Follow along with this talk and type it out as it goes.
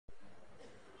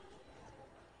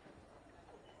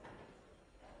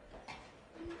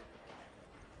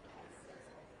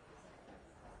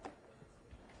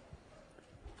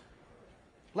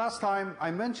Last time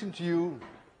I mentioned to you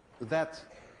that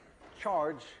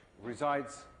charge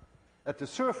resides at the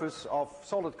surface of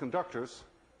solid conductors,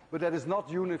 but that is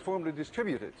not uniformly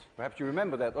distributed. Perhaps you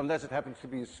remember that, unless it happens to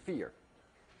be a sphere.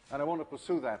 And I want to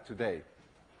pursue that today.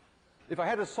 If I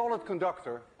had a solid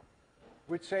conductor,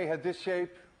 which say had this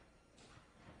shape,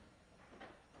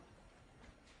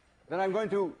 then I'm going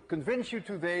to convince you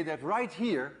today that right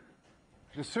here,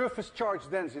 the surface charge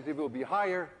density will be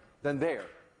higher than there,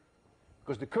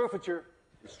 because the curvature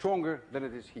is stronger than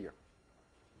it is here.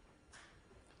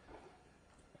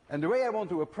 And the way I want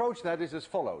to approach that is as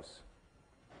follows.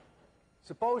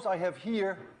 Suppose I have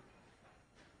here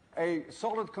a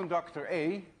solid conductor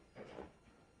A,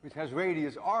 which has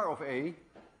radius r of A,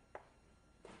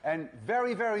 and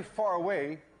very, very far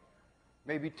away,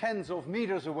 maybe tens of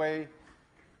meters away,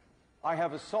 I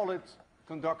have a solid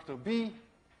conductor B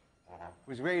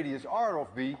with radius r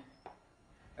of B,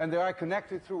 and they are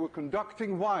connected through a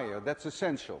conducting wire. That's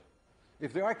essential.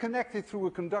 If they are connected through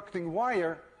a conducting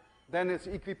wire, then it's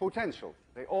equipotential.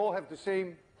 They all have the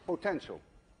same potential.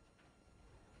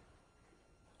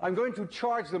 I'm going to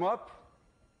charge them up,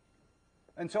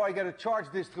 and so I get a charge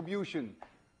distribution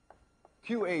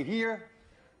QA here,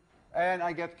 and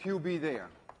I get QB there.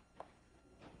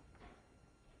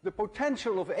 The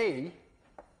potential of A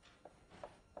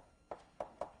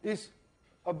is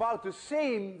about the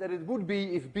same that it would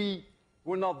be if B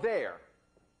were not there,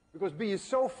 because B is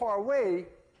so far away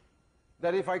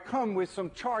that if I come with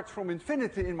some charge from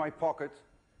infinity in my pocket,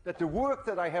 that the work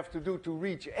that I have to do to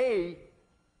reach A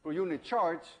per unit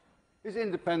charge is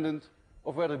independent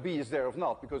of whether B is there or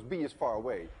not, because B is far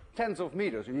away. Tens of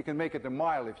meters, and you can make it a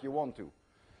mile if you want to.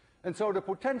 And so the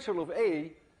potential of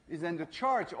A is then the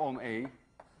charge on A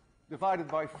divided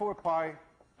by 4 pi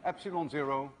epsilon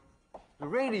 0, the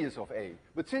radius of A.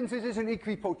 But since this is an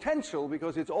equipotential,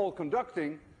 because it's all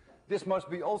conducting, this must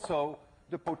be also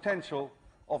the potential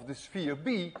of the sphere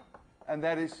B, and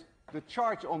that is the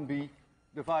charge on B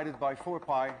divided by 4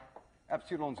 pi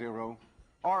epsilon 0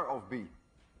 r of B.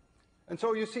 And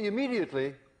so you see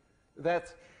immediately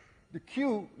that the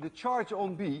Q, the charge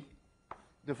on B,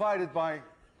 divided by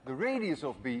the radius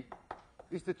of B,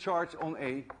 is the charge on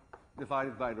A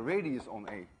divided by the radius on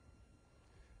A.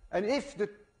 And if the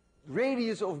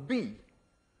radius of B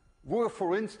were,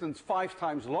 for instance, 5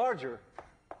 times larger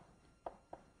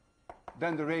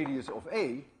than the radius of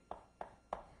A,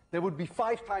 there would be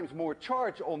 5 times more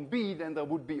charge on B than there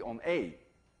would be on A.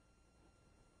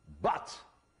 But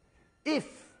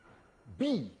if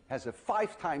B has a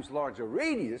 5 times larger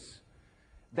radius,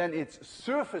 then its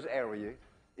surface area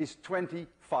is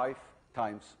 25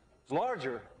 times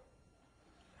larger.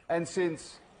 And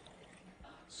since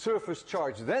surface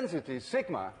charge density,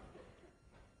 sigma,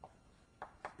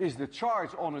 is the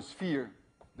charge on a sphere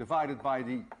divided by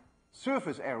the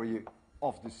surface area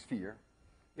of the sphere,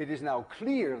 it is now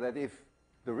clear that if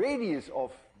the radius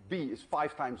of B is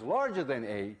 5 times larger than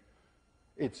A,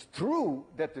 it's true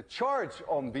that the charge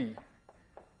on B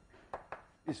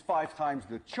is 5 times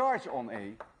the charge on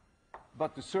A,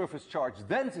 but the surface charge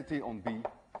density on B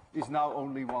is now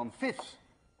only 1/5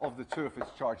 of the surface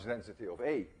charge density of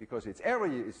A, because its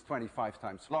area is 25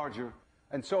 times larger,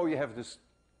 and so you have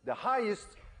the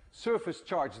highest surface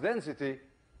charge density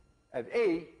at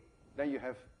A than you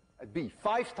have at B.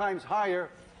 5 times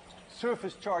higher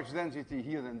surface charge density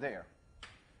here than there.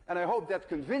 And I hope that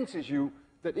convinces you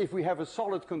that if we have a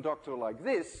solid conductor like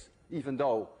this, even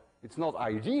though it's not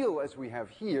ideal as we have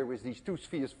here with these two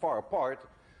spheres far apart,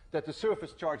 that the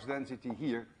surface charge density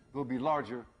here will be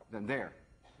larger than there,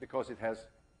 because it has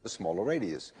a smaller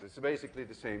radius. It's basically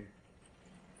the same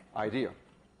idea.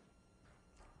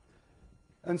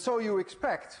 And so you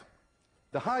expect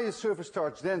the highest surface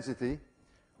charge density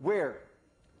where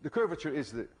the curvature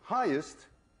is the highest,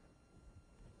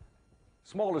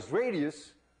 smallest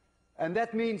radius, and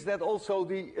that means that also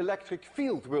the electric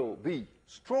field will be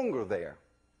stronger there.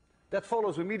 That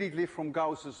follows immediately from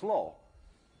Gauss's law.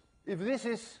 If this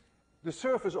is the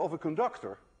surface of a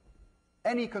conductor,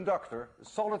 any conductor, a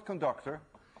solid conductor,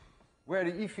 where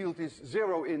the E field is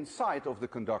 0 inside of the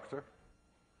conductor,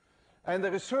 and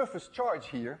there is surface charge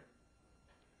here,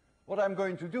 what I'm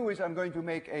going to do is I'm going to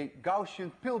make a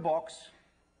Gaussian pillbox.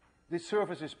 This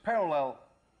surface is parallel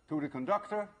to the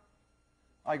conductor.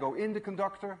 I go in the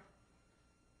conductor,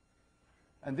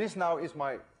 and this now is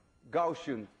my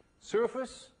Gaussian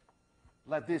surface.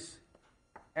 Let this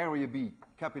area be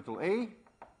capital A.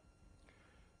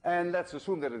 And let's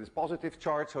assume that it is positive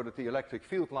charge, so that the electric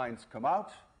field lines come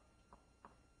out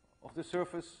of the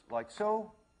surface like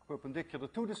so, perpendicular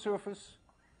to the surface,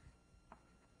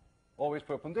 always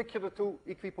perpendicular to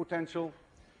equipotential.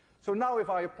 So now if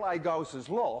I apply Gauss's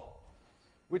law,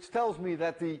 which tells me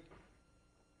that the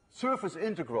surface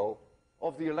integral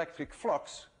of the electric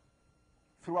flux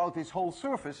throughout this whole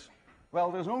surface,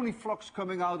 well, there's only flux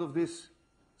coming out of this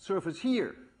surface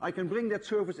here. I can bring that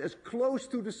surface as close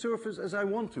to the surface as I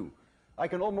want to. I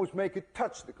can almost make it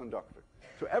touch the conductor.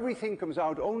 So everything comes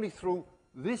out only through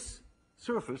this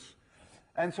surface.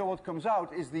 And so what comes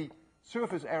out is the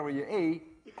surface area A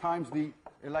times the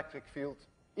electric field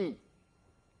E.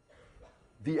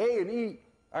 The A and E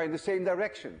are in the same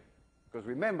direction, because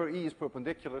remember, E is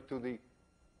perpendicular to the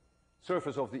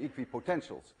surface of the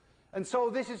equipotentials. And so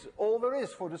this is all there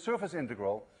is for the surface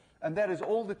integral, and that is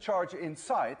all the charge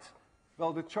inside.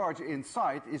 Well, the charge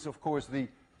inside is, of course, the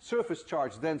surface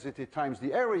charge density times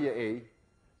the area A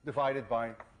divided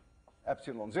by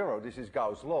epsilon 0. This is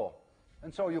Gauss' law.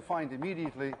 And so you find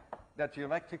immediately that the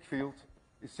electric field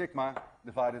is sigma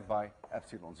divided by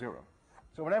epsilon 0.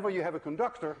 So whenever you have a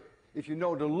conductor, if you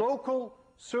know the local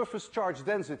surface charge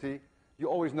density, you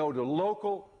always know the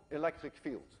local electric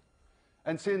field.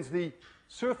 And since the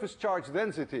surface charge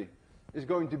density is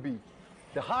going to be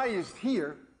the highest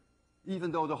here,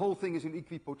 even though the whole thing is in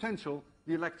equipotential,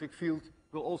 the electric field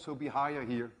will also be higher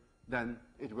here than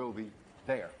it will be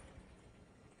there.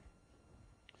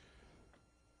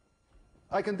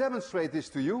 I can demonstrate this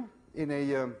to you in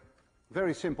a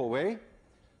very simple way.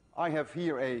 I have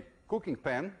here a cooking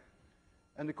pan,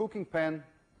 and the cooking pan,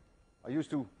 I used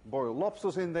to boil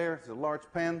lobsters in there. It's a large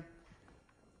pan.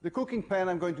 The cooking pan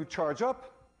I'm going to charge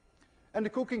up, and the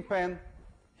cooking pan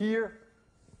here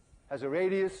has a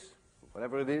radius,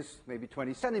 whatever it is, maybe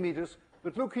 20 centimeters,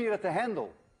 but look here at the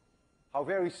handle, how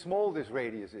very small this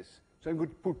radius is. So I'm going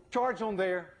to put charge on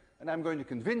there, and I'm going to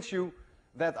convince you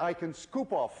that I can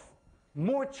scoop off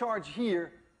more charge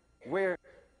here where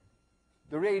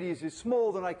the radius is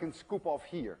small than I can scoop off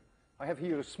here. I have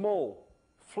here a small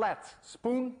flat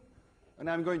spoon, and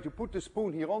I'm going to put the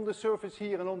spoon here on the surface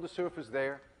here and on the surface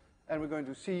there, and we're going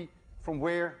to see from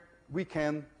where we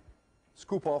can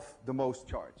scoop off the most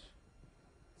charge.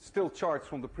 Still charge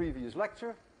from the previous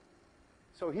lecture.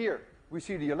 So here we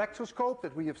see the electroscope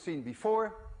that we have seen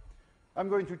before. I'm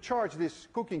going to charge this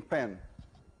cooking pan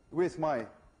with my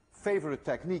favorite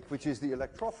technique, which is the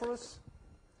electrophorus.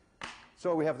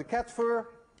 So we have the cat fur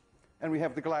and we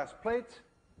have the glass plate.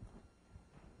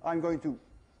 I'm going to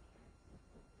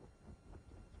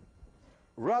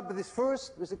rub this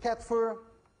first with the cat fur,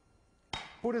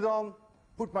 put it on,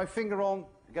 put my finger on,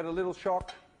 get a little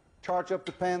shock, charge up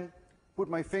the pen, put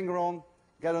my finger on,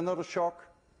 get another shock,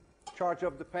 charge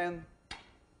up the pen,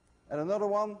 and another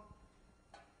one,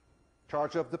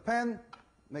 charge up the pen,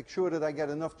 make sure that I get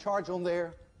enough charge on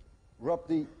there, rub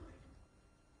the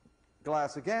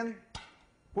glass again,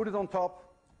 put it on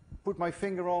top, put my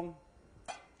finger on,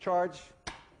 charge,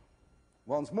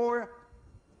 once more,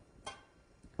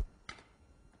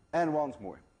 and once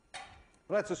more.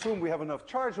 Let's assume we have enough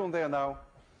charge on there now.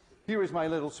 Here is my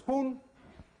little spoon.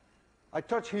 I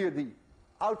touch here the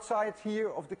outside here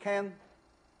of the can,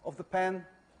 of the pan,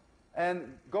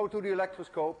 and go to the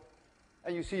electroscope,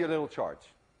 and you see a little charge.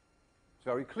 It's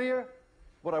very clear.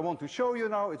 What I want to show you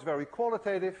now, it's very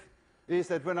qualitative, is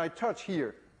that when I touch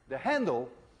here the handle,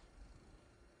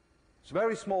 it's a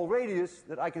very small radius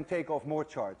that I can take off more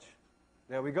charge.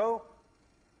 There we go,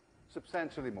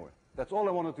 substantially more. That's all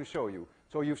I wanted to show you.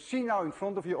 So you've seen now in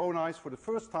front of your own eyes for the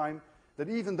first time that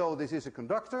even though this is a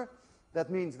conductor, that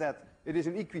means that it is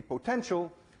an equipotential,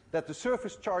 that the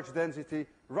surface charge density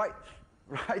right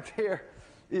there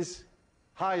is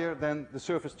higher than the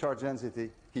surface charge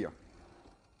density here.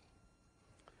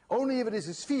 Only if it is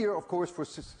a sphere, of course, for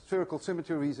spherical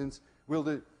symmetry reasons, will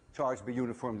the charge be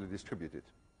uniformly distributed.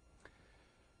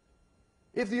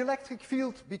 If the electric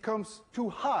field becomes too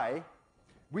high,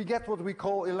 we get what we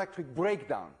call electric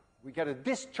breakdown. We get a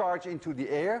discharge into the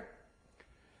air,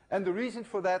 and the reason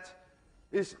for that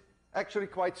is actually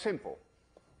quite simple.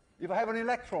 If I have an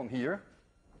electron here,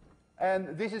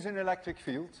 and this is an electric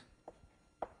field,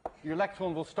 the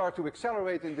electron will start to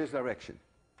accelerate in this direction.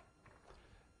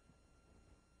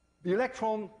 The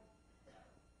electron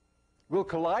will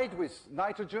collide with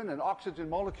nitrogen and oxygen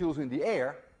molecules in the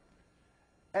air,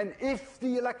 and if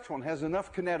the electron has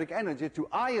enough kinetic energy to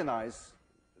ionize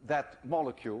that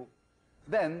molecule,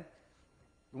 then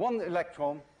one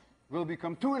electron will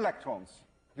become two electrons,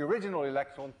 the original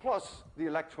electron plus the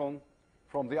electron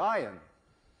from the ion.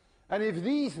 And if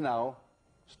these now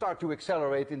start to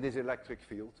accelerate in this electric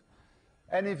field,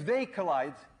 and if they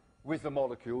collide with the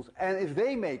molecules, and if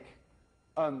they make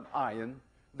an ion,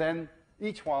 then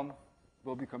each one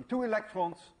will become two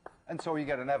electrons, and so you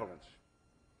get an avalanche.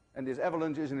 And this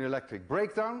avalanche is an electric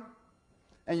breakdown,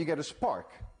 and you get a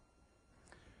spark.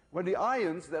 when the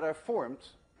ions that are formed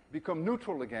become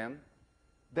neutral again,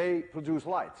 they produce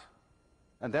light.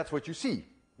 And that's what you see.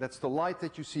 That's the light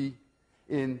that you see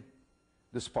in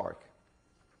the spark.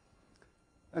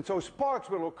 And so sparks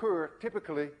will occur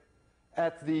typically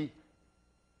at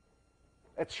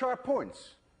sharp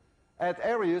points, at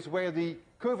areas where the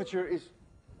curvature is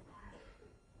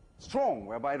strong,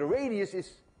 whereby the radius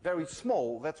is very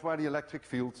small. That's why the electric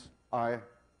fields are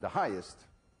the highest.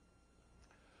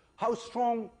 How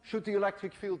strong should the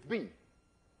electric field be?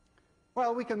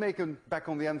 Well, we can make a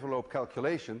back-on-the-envelope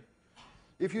calculation.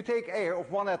 If you take air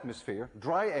of 1 atmosphere,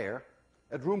 dry air,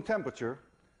 at room temperature,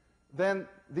 then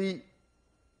the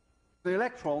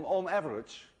electron, on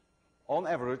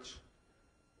average,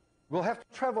 will have to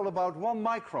travel about 1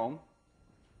 micron,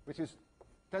 which is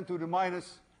 10 to the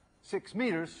minus 6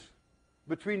 meters,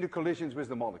 between the collisions with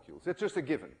the molecules. It's just a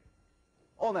given.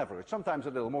 On average, sometimes a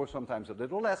little more, sometimes a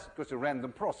little less, because it's a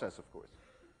random process, of course.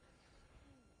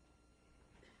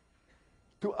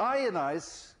 To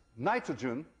ionize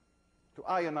nitrogen, to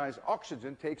ionize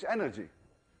oxygen takes energy.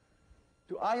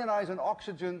 To ionize an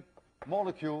oxygen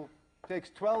molecule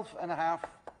takes 12.5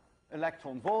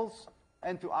 electron volts,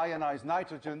 and to ionize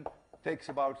nitrogen takes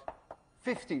about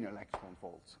 15 electron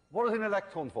volts. What is an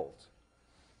electron volt?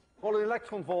 Well, an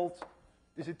electron volt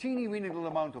is a teeny-weeny little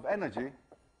amount of energy.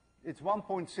 It's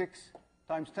 1.6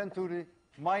 times 10 to the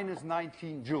minus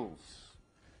 19 joules.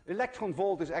 Electron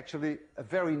volt is actually a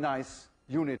very nice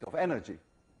unit of energy.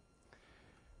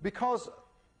 Because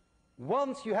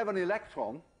once you have an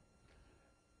electron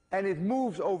and it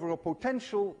moves over a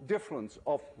potential difference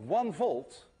of 1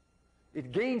 volt,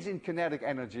 it gains in kinetic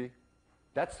energy.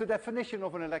 That's the definition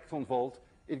of an electron volt.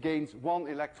 It gains 1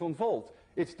 electron volt.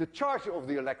 It's the charge of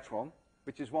the electron,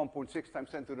 which is 1.6 times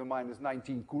 10 to the minus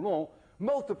 19 coulomb,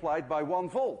 multiplied by 1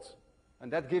 volt.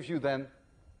 And that gives you then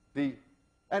the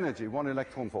energy, 1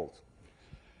 electron volt.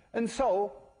 And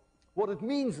so, what it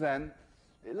means then,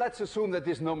 let's assume that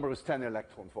this number is 10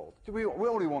 electron volt. We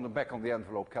only want a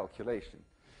back-on-the-envelope calculation.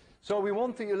 So we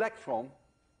want the electron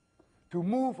to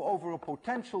move over a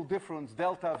potential difference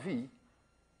delta V,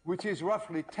 which is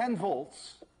roughly 10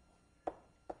 volts,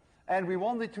 and we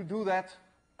want it to do that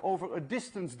over a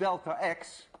distance delta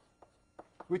x,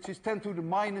 which is 10 to the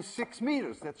minus 6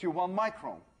 meters. That's your 1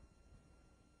 micron.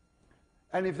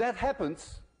 And if that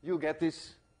happens, you'll get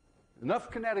this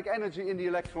enough kinetic energy in the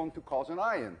electron to cause an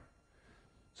ion.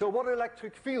 So what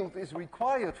electric field is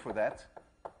required for that?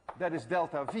 That is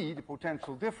delta V, the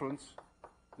potential difference,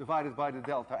 divided by the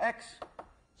delta x.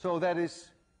 So that is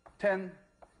 10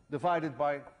 divided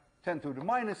by 10 to the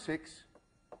minus 6.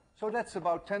 So that's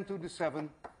about 10 to the 7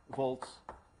 volts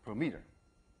per meter.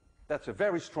 That's a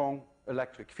very strong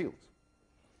electric field.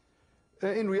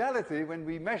 In reality, when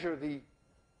we measure the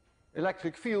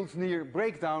electric fields near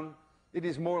breakdown, it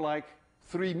is more like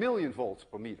 3 million volts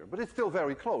per meter. But it's still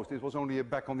very close. This was only a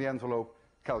back-on-the-envelope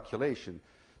calculation.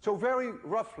 So very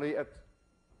roughly at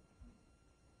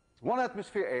 1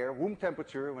 atmosphere air, room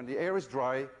temperature, when the air is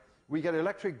dry, we get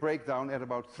electric breakdown at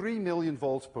about 3 million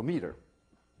volts per meter.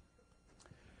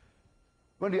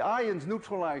 When the ions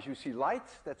neutralize, you see light.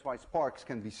 That's why sparks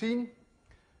can be seen.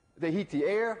 They heat the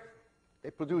air.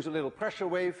 They produce a little pressure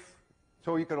wave,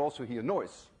 so you can also hear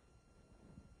noise.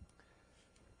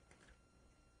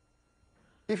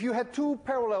 If you had 2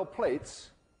 parallel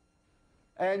plates,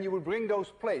 and you would bring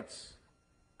those plates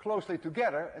closely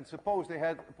together, and suppose they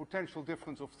had a potential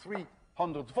difference of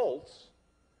 300 volts,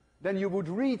 then you would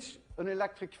reach an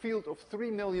electric field of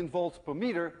 3 million volts per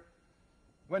meter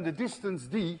when the distance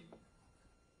d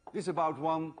is about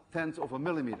 1/10 of a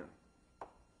millimeter.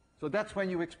 So that's when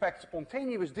you expect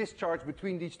spontaneous discharge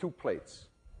between these 2 plates.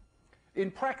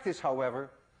 In practice,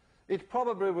 however, it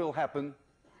probably will happen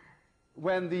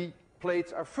when the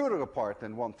plates are further apart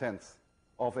than 1/10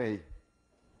 of a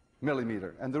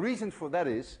millimeter. And the reason for that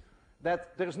is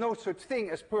that there's no such thing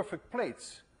as perfect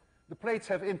plates. The plates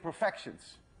have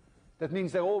imperfections. That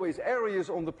means there are always areas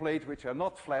on the plate which are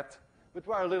not flat, but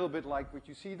are a little bit like what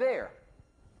you see there.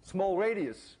 Small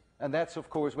radius. And that's, of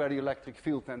course, where the electric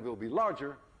field then will be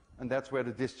larger, and that's where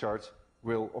the discharge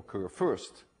will occur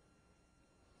first.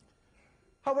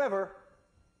 However,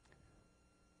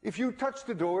 if you touch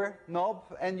the door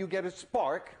knob and you get a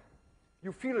spark,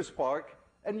 you feel a spark,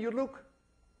 and you look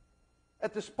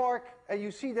at the spark and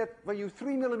you see that when you're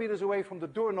 3 millimeters away from the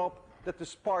doorknob that the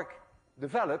spark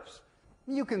develops,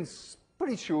 you can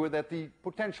pretty sure that the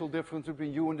potential difference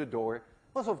between you and the door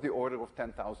was of the order of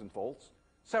 10,000 volts,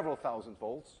 several thousand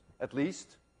volts at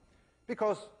least,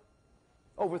 because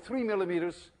over 3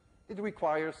 millimeters it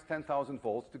requires 10,000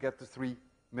 volts to get to 3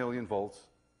 million volts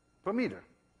per meter.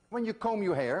 When you comb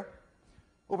your hair,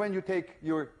 or when you take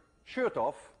your shirt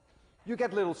off, you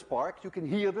get little sparks. You can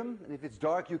hear them, and if it's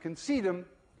dark, you can see them,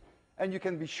 and you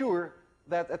can be sure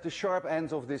that at the sharp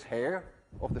ends of this hair,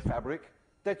 of the fabric,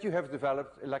 that you have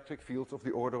developed electric fields of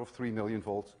the order of 3 million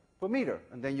volts per meter,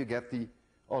 and then you get the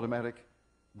automatic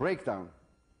breakdown.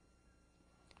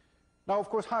 Now, of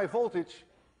course, high voltage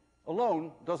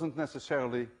alone doesn't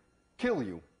necessarily kill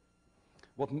you.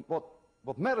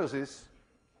 What matters is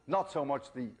not so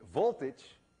much the voltage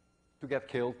to get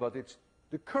killed, but it's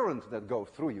the current that goes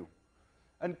through you.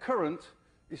 And current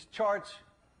is charge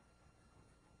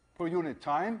per unit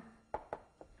time.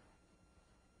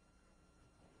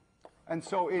 And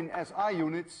so in SI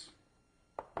units,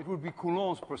 it would be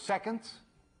coulombs per second,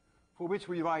 for which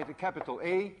we write a capital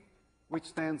A, which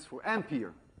stands for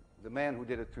ampere, the man who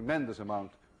did a tremendous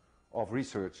amount of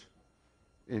research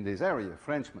in this area,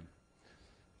 Frenchman.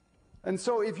 And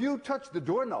so if you touch the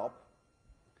doorknob,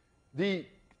 the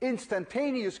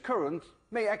instantaneous current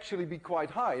may actually be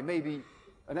quite high, maybe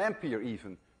an ampere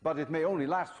even, but it may only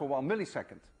last for 1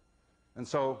 millisecond. And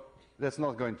so that's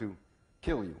not going to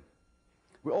kill you.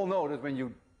 We all know that when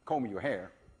you comb your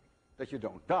hair, that you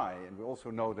don't die. And we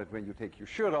also know that when you take your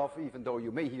shirt off, even though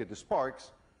you may hear the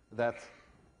sparks,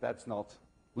 that's not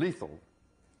lethal.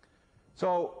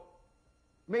 So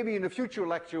maybe in a future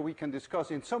lecture we can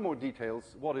discuss in some more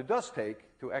details what it does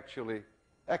take to actually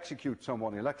execute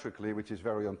someone electrically, which is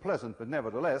very unpleasant, but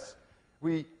nevertheless,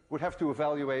 we would have to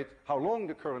evaluate how long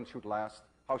the current should last,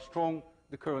 how strong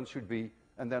the current should be,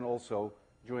 and then also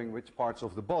during which parts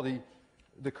of the body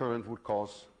the current would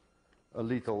cause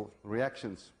lethal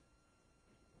reactions.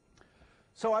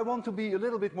 So I want to be a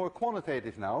little bit more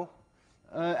quantitative now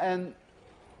and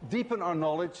deepen our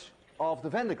knowledge of the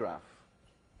Van de Graaff.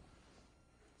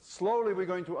 Slowly we're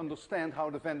going to understand how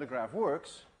the Van de Graaff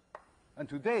works, and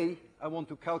today I want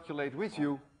to calculate with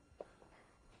you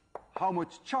how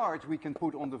much charge we can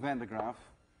put on the Van de Graaff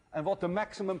and what the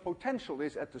maximum potential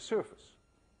is at the surface.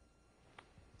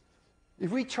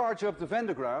 If we charge up the Van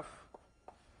de Graaff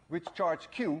with charge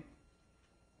Q,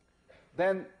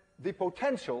 then the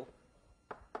potential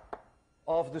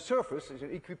of the surface is an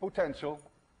equipotential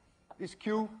is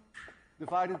Q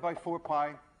divided by 4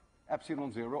 pi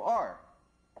epsilon 0 r.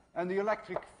 And the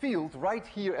electric field right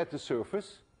here at the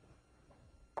surface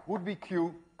would be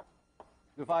Q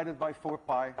divided by 4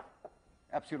 pi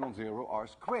epsilon 0 r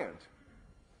squared.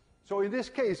 So in this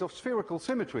case of spherical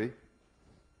symmetry,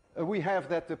 we have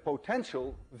that the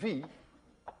potential V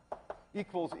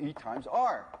equals E times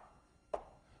R.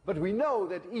 But we know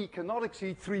that E cannot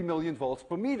exceed 3 million volts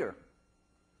per meter.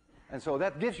 And so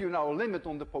that gives you now a limit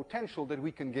on the potential that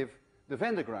we can give the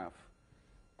Van de Graaff.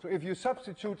 So if you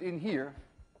substitute in here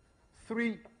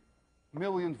 3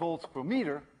 million volts per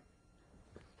meter,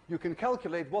 you can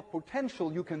calculate what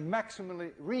potential you can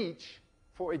maximally reach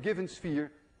for a given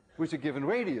sphere with a given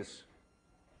radius.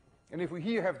 And if we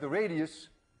here have the radius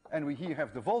and we here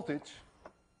have the voltage,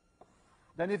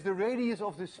 then if the radius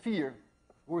of the sphere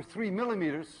were 3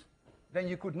 millimeters, then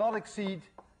you could not exceed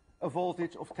a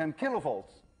voltage of 10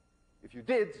 kilovolts. If you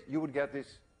did, you would get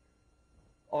this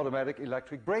automatic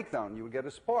electric breakdown. You would get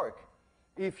a spark.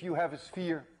 If you have a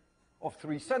sphere of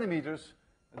 3 centimeters,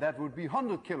 that would be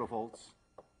 100 kilovolts.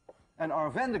 And our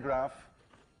Van de Graaff,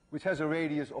 which has a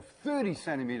radius of 30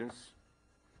 centimeters,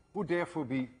 would therefore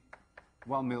be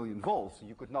 1 million volts.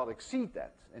 You could not exceed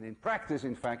that. And in practice,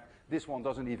 in fact, this one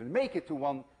doesn't even make it to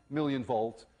 1 million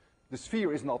volt. The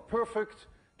sphere is not perfect.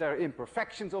 There are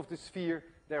imperfections of the sphere.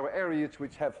 There are areas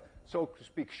which have, so to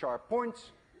speak, sharp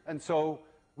points. And so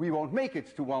we won't make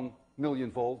it to 1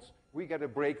 million volts. We get a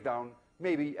breakdown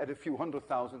maybe at a few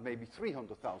 100,000, maybe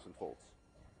 300,000 volts.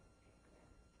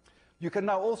 You can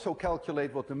now also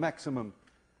calculate what the maximum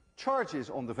charge is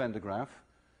on the Van de Graaff,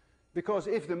 because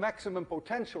if the maximum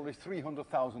potential is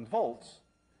 300,000 volts,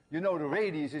 you know the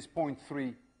radius is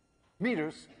 0.3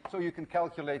 meters, so you can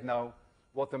calculate now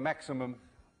what the maximum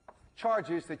charge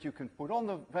is that you can put on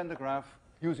the Van de Graaff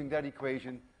using that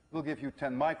equation will give you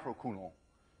 10 microcoulomb.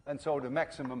 And so the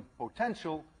maximum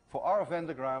potential for our Van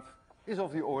de Graaff is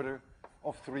of the order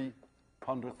of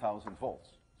 300,000 volts.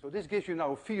 So this gives you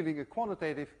now a feeling, a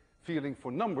quantitative feeling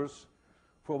for numbers,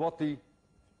 for what the,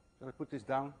 shall I put this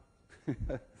down?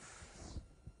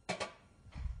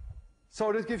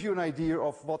 So this gives you an idea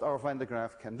of what our Van de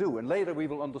Graaff can do. And later we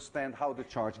will understand how the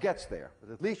charge gets there.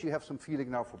 But at least you have some feeling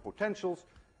now for potentials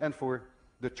and for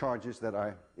the charges that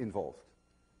are involved.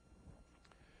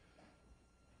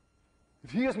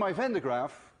 Here's my Van de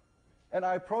Graaff, and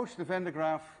I approach the Van de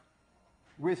Graaff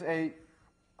with a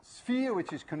sphere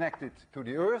which is connected to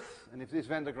the Earth, and if this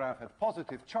Van de Graaff had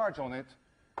positive charge on it,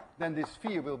 then this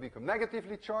sphere will become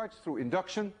negatively charged through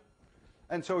induction,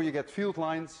 and so you get field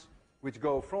lines which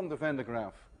go from the Van de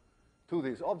Graaff to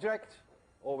this object,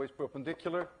 always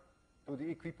perpendicular to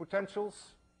the equipotentials.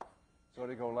 So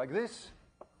they go like this.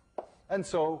 And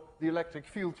so the electric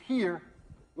field here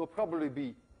will probably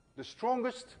be the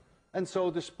strongest, and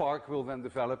so the spark will then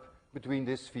develop between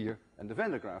this sphere and the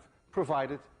Van de Graaff,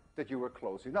 provided that you are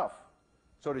close enough,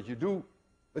 so that you do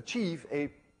achieve a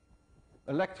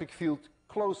electric field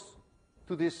close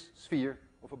to this sphere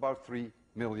of about 3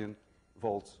 million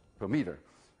volts per meter.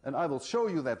 And I will show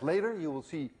you that later. You will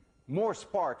see more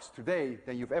sparks today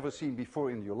than you've ever seen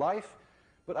before in your life.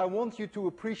 But I want you to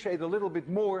appreciate a little bit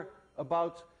more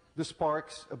about the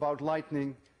sparks, about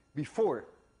lightning, before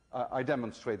I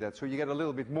demonstrate that, so you get a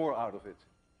little bit more out of it.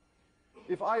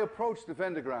 If I approach the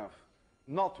Van de Graaff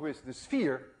not with the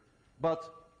sphere, but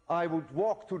I would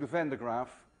walk to the Van de Graaff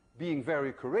being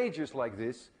very courageous like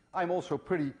this, I'm also a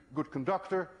pretty good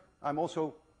conductor, I'm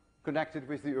also connected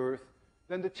with the Earth,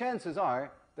 then the chances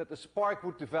are that the spark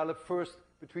would develop first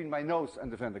between my nose and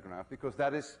the Van de Graaff, because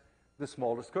that is the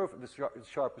smallest the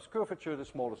sharpest curvature, the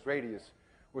smallest radius,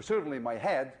 or certainly my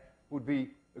head would be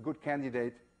a good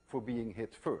candidate for being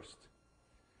hit first.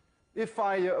 If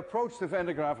I approach the Van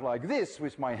de Graaff like this,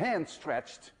 with my hand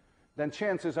stretched, then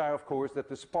chances are, of course, that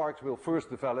the sparks will first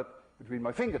develop between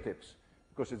my fingertips,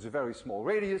 because it's a very small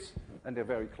radius, and they're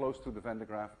very close to the Van de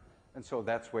Graaff, and so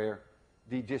that's where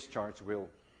the discharge will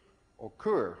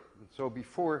occur. And so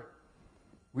before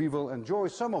we will enjoy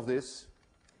some of this,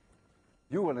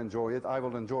 you will enjoy it, I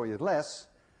will enjoy it less,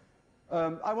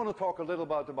 I want to talk a little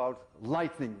bit about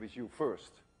lightning with you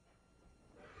first.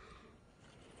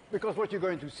 Because what you're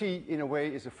going to see, in a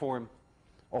way, is a form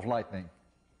of lightning.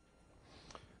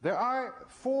 There are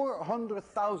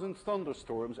 400,000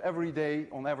 thunderstorms every day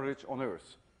on average on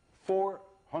Earth.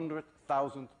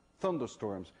 400,000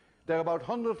 thunderstorms. There are about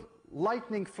 100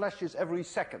 lightning flashes every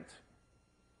second.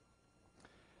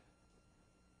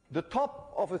 The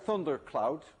top of a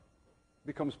thundercloud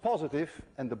becomes positive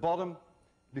and the bottom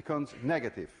becomes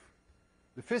negative.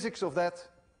 The physics of that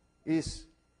is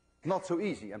not so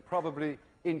easy and probably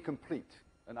incomplete.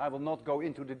 And I will not go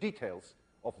into the details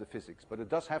of the physics, but it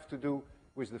does have to do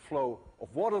with the flow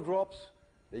of water drops.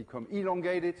 They become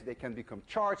elongated, they can become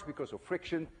charged because of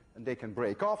friction, and they can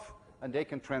break off, and they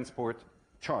can transport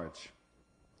charge.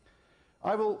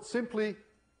 I will simply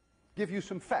give you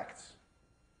some facts.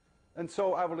 And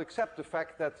so I will accept the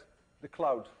fact that the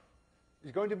cloud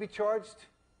is going to be charged.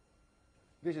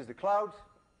 This is the cloud,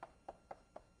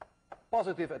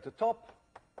 positive at the top,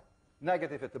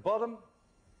 negative at the bottom,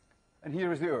 and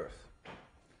here is the Earth.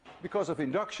 Because of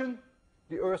induction,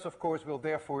 the Earth, of course, will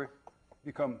therefore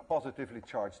become positively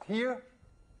charged here.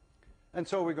 And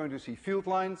so we're going to see field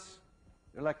lines,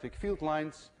 electric field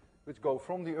lines, which go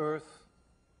from the Earth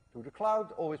to the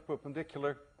cloud, always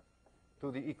perpendicular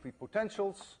to the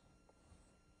equipotentials,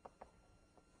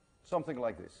 something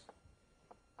like this.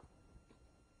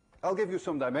 I'll give you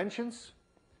some dimensions.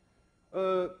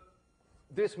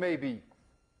 This may be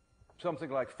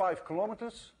something like 5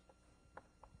 kilometers.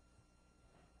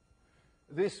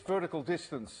 This vertical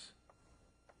distance,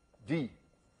 d,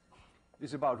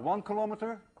 is about 1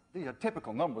 kilometer. These are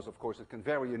typical numbers, of course. It can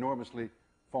vary enormously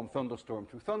from thunderstorm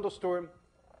to thunderstorm.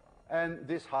 And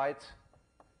this height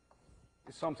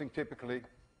is something typically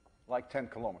like 10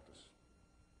 kilometers.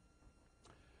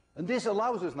 And this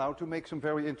allows us now to make some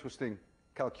very interesting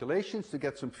calculations to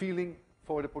get some feeling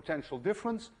for the potential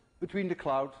difference between the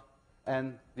cloud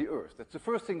and the Earth. That's the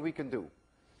first thing we can do.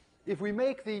 If we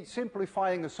make the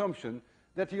simplifying assumption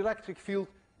that the electric field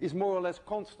is more or less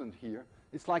constant here,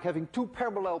 it's like having two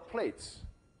parallel plates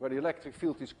where the electric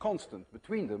field is constant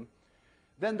between them,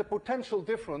 then the potential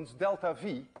difference, delta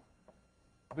V,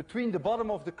 between the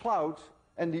bottom of the cloud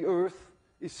and the Earth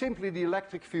is simply the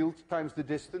electric field times the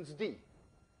distance d.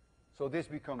 So this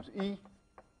becomes E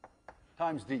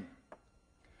times d.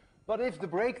 But if the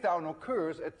breakdown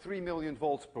occurs at 3 million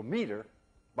volts per meter,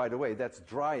 by the way, that's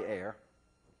dry air.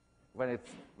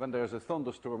 When there's a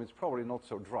thunderstorm, it's probably not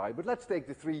so dry. But let's take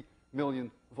the 3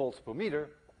 million volts per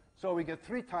meter. So we get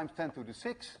 3 times 10 to the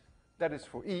 6. That is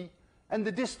for E. And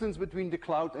the distance between the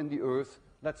cloud and the Earth,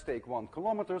 let's take 1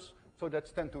 kilometers. So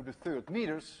that's 10 to the 3rd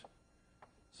meters.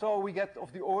 So we get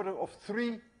of the order of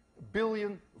 3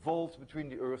 billion volts between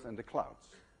the Earth and the clouds.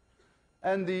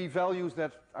 And the values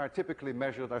that are typically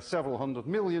measured are several hundred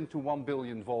million to 1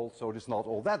 billion volts, so it's not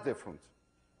all that different.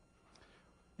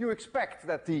 You expect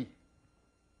that the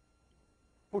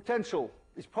potential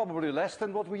is probably less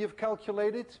than what we have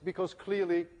calculated, because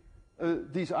clearly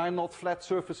these are not flat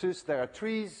surfaces. There are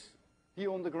trees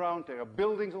here on the ground, there are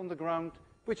buildings on the ground,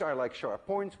 which are like sharp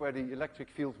points where the electric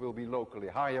field will be locally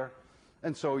higher,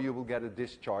 and so you will get a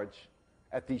discharge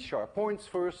at these sharp points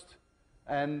first,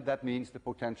 and that means the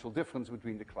potential difference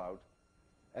between the cloud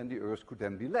and the Earth could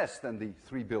then be less than the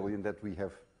 3 billion that we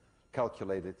have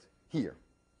calculated here.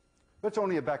 But it's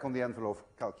only a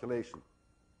back-on-the-envelope calculation.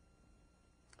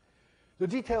 The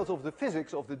details of the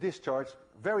physics of the discharge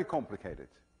are very complicated,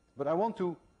 but I want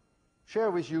to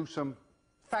share with you some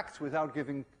facts without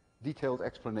giving detailed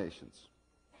explanations.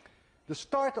 The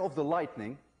start of the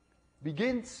lightning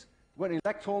begins when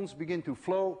electrons begin to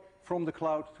flow from the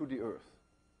cloud to the Earth.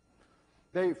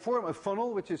 They form a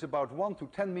funnel which is about 1 to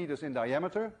 10 meters in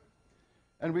diameter,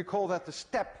 and we call that the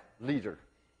step leader.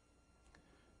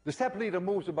 The step leader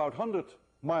moves about 100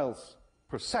 miles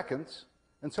per second,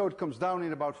 and so it comes down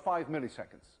in about 5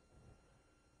 milliseconds.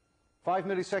 5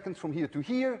 milliseconds from here to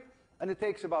here, and it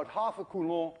takes about half a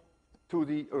Coulomb to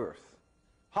the Earth.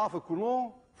 Half a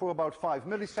Coulomb for about 5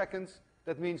 milliseconds,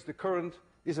 that means the current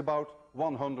is about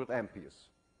 100 amperes.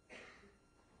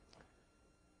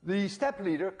 The step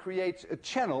leader creates a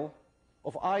channel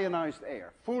of ionized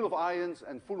air, full of ions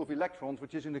and full of electrons,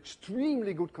 which is an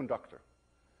extremely good conductor.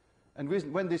 And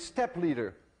when this step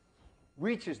leader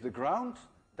reaches the ground,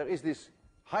 there is this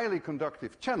highly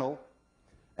conductive channel,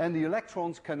 and the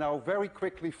electrons can now very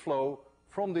quickly flow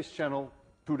from this channel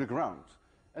to the ground.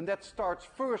 And that starts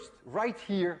first right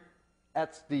here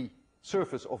at the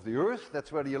surface of the Earth.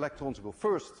 That's where the electrons will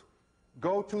first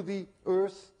go to the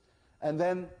Earth, and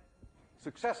then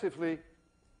successively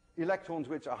electrons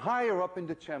which are higher up in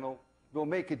the channel will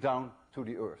make it down to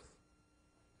the Earth.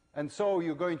 And so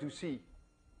you're going to see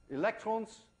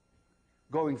electrons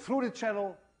going through the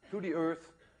channel to the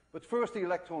Earth, but first the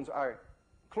electrons are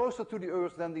closer to the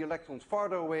Earth, then the electrons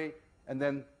farther away, and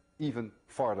then even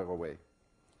farther away.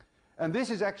 And this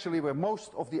is actually where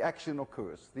most of the action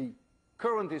occurs. The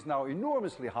current is now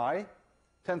enormously high,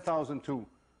 10,000 to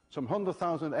some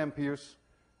 100,000 amperes,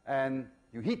 and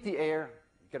you heat the air,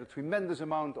 you get a tremendous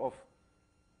amount of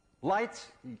light,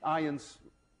 the ions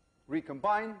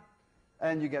recombine,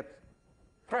 and you get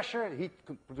pressure, heat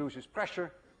produces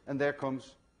pressure, and there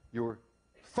comes your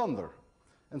thunder.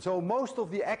 And so most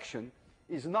of the action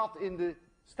is not in the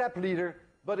step leader,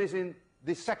 but is in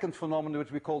this second phenomenon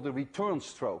which we call the return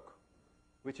stroke,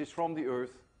 which is from the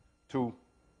Earth to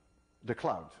the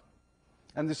cloud.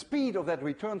 And the speed of that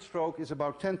return stroke is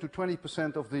about 10 to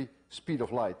 20% of the speed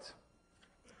of light.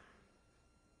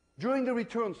 During the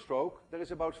return stroke, there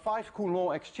is about 5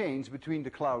 Coulomb exchange between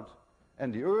the cloud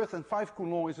and the Earth, and 5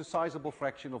 Coulomb is a sizable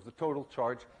fraction of the total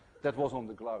charge that was on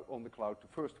the cloud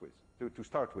to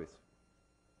start with.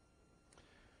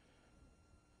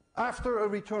 After a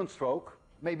return stroke,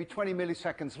 maybe 20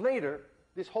 milliseconds later,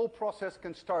 this whole process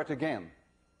can start again.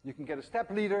 You can get a step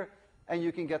leader, and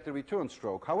you can get the return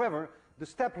stroke. However, the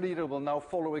step leader will now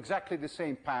follow exactly the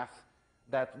same path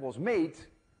that was made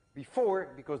before,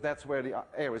 because that's where the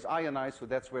air is ionized, so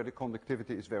that's where the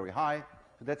conductivity is very high.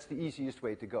 So that's the easiest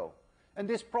way to go. And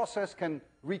this process can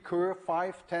recur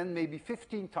 5, 10, maybe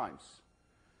 15 times.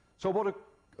 So what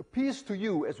appears to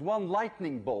you as one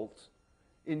lightning bolt,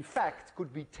 in fact,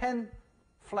 could be 10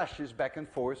 flashes back and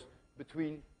forth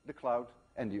between the cloud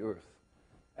and the Earth.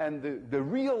 And the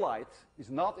real light is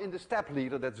not in the step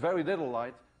leader, that's very little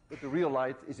light, but the real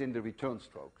light is in the return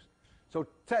strokes. So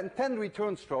 10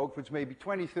 return strokes, which may be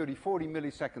 20, 30, 40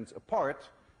 milliseconds apart,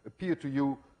 appear to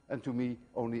you and to me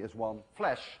only as one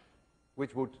flash,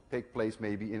 which would take place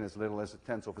maybe in as little as a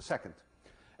tenth of a second.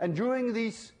 And during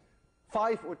these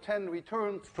 5 or 10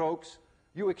 return strokes,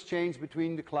 you exchange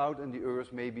between the cloud and the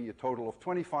Earth maybe a total of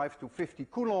 25 to 50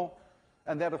 Coulomb,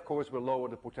 and that of course will lower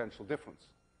the potential difference.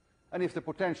 And if the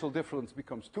potential difference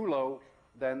becomes too low,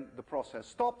 then the process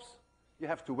stops. You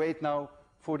have to wait now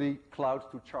for the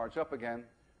cloud to charge up again,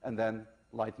 and then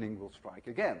lightning will strike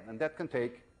again. And that can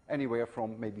take anywhere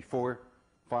from maybe 4,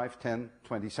 5, 10,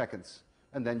 20 seconds.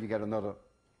 And then you get another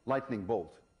lightning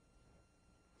bolt.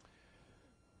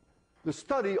 The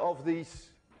study of this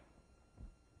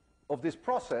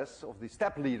process, of the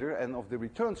step leader and of the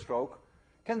return stroke,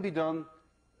 can be done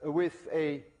with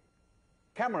a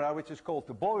camera which is called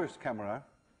the Boyer's camera.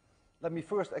 Let me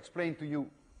first explain to you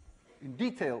in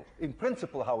detail, in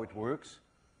principle, how it works.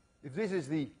 If this is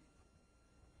the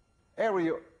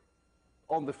area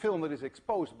on the film that is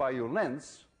exposed by your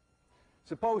lens,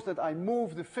 suppose that I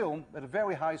move the film at a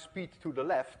very high speed to the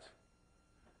left,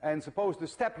 and suppose the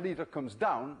step leader comes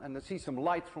down, and I see some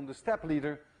light from the step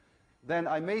leader, then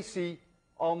I may see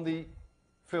on the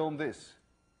film this,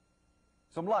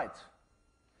 some light.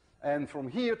 And from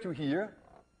here to here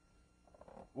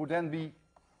would then be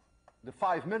the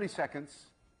 5 milliseconds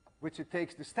which it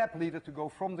takes the step leader to go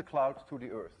from the cloud to the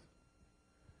Earth.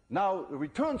 Now the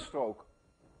return stroke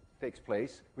takes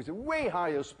place with a way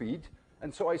higher speed,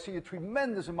 And so I see a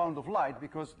tremendous amount of light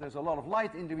because there's a lot of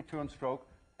light in the return stroke.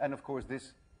 And of course,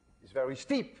 this is very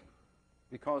steep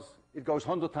because it goes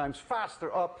 100 times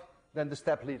faster up than the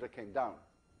step leader came down.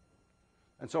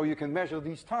 And so you can measure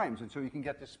these times, and so you can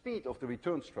get the speed of the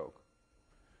return stroke.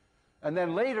 And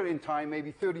then later in time,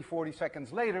 maybe 30, 40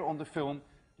 seconds later on the film,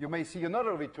 you may see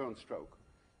another return stroke.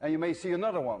 And you may see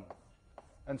another one.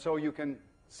 And so you can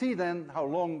see then how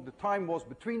long the time was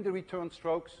between the return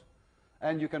strokes,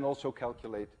 and you can also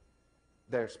calculate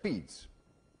their speeds.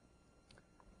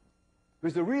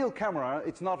 With the real camera,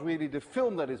 it's not really the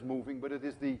film that is moving, but it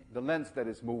is the lens that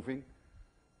is moving.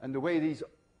 And the way these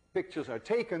pictures are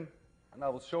taken, and I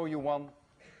will show you one,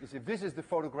 is if this is the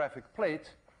photographic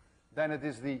plate, then it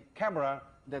is the camera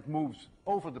that moves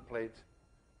over the plate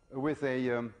with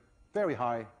a very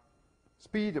high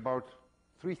speed, about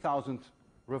 3,000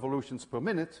 revolutions per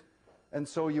minute. And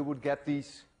so you would get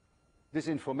this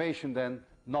information then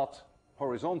not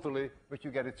horizontally, but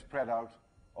you get it spread out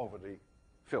over the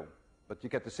film. But you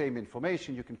get the same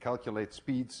information, you can calculate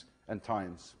speeds and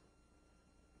times.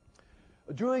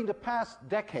 During the past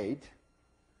decade,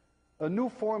 new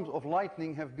forms of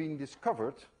lightning have been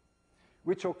discovered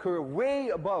which occur way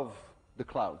above the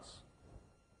clouds,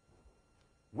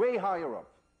 way higher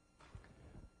up.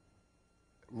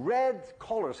 Red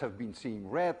colors have been seen,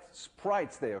 red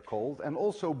sprites they are called, and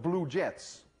also blue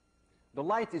jets. The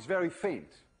light is very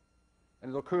faint,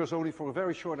 and it occurs only for a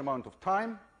very short amount of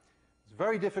time. It's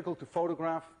very difficult to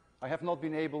photograph. I have not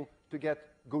been able to get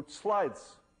good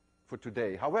slides for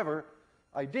today. However,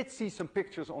 I did see some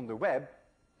pictures on the web,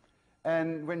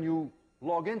 and when you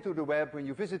log into the web, when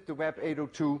you visit the web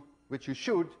 802, which you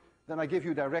should, then I give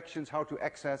you directions how to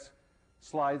access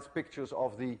slides, pictures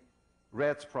of the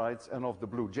red sprites and of the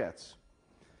blue jets.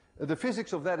 The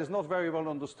physics of that is not very well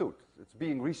understood. It's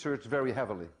being researched very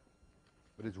heavily,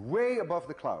 but it's way above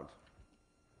the cloud.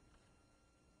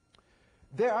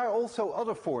 There are also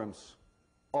other forms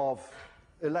of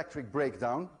electric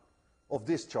breakdown, of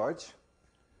discharge.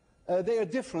 They are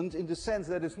different in the sense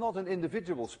that it's not an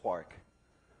individual spark,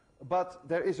 but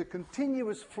there is a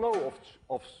continuous flow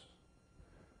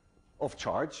of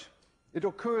charge. It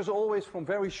occurs always from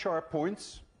very sharp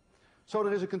points, so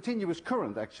there is a continuous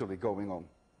current actually going on.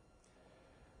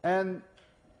 And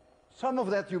some of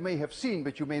that you may have seen,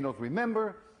 but you may not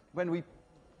remember. When we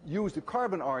used the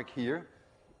carbon arc here,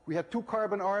 we had two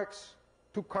carbon arcs,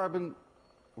 two carbon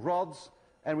rods,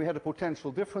 and we had a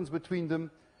potential difference between them,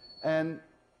 and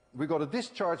we got a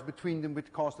discharge between them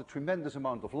which caused a tremendous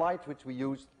amount of light, which we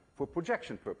used for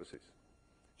projection purposes.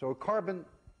 So a carbon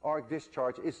arc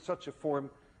discharge is such a form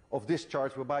of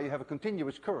discharge whereby you have a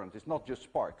continuous current. It's not just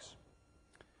sparks.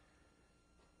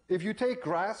 If you take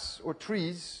grass or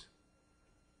trees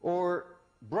or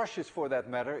brushes for that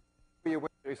matter, where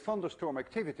there is thunderstorm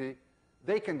activity,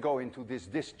 they can go into this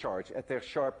discharge at their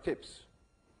sharp tips.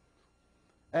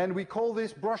 And we call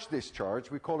this brush discharge.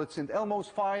 We call it St. Elmo's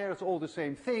fire. It's all the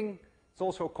same thing. It's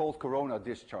also called corona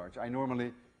discharge. I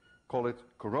normally call it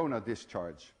corona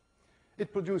discharge.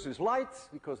 It produces light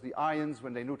because the ions,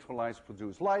 when they neutralize,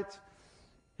 produce light.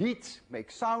 Heat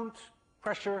makes sound,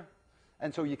 pressure,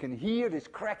 and so you can hear this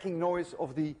cracking noise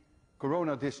of the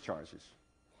corona discharges.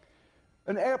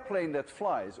 An airplane that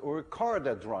flies or a car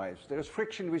that drives, there's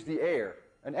friction with the air,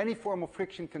 and any form of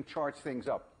friction can charge things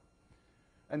up.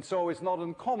 And so it's not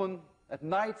uncommon at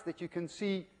night that you can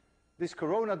see this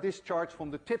corona discharge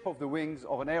from the tip of the wings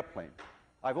of an airplane.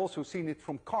 I've also seen it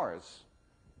from cars,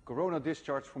 corona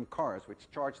discharge from cars, which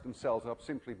charge themselves up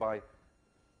simply by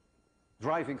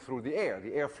driving through the air.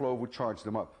 The airflow would charge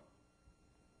them up.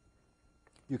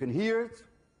 You can hear it,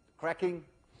 cracking,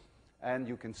 and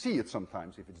you can see it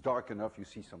sometimes. If it's dark enough, you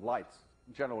see some light.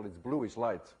 In general, it's bluish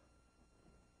light.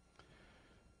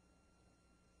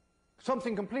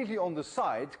 Something completely on the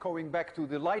side, going back to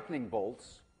the lightning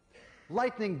bolts.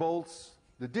 Lightning bolts,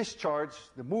 the discharge,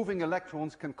 the moving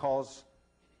electrons can cause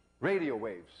radio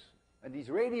waves. And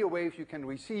these radio waves you can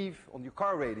receive on your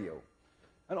car radio.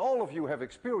 And all of you have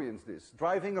experienced this.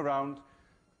 Driving around,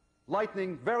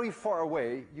 lightning very far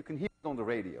away, you can hear it on the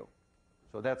radio.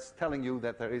 So that's telling you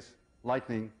that there is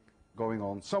lightning going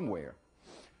on somewhere.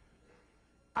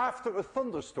 After a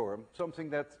thunderstorm, something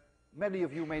that many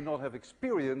of you may not have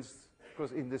experienced,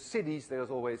 because in the cities there's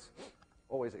always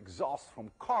exhaust from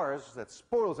cars that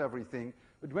spoils everything.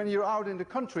 But when you're out in the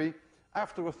country,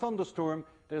 after a thunderstorm,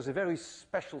 there's a very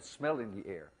special smell in the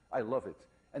air. I love it.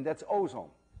 And that's ozone.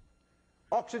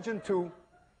 Oxygen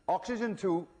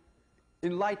 2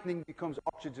 in lightning becomes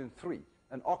oxygen 3.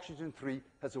 And oxygen 3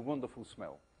 has a wonderful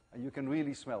smell. And you can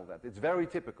really smell that. It's very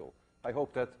typical. I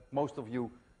hope that most of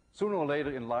you sooner or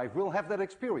later in life will have that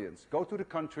experience. Go to the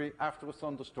country after a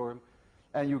thunderstorm,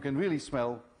 and you can really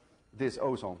smell this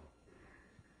ozone.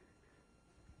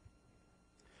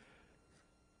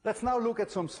 Let's now look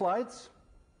at some slides.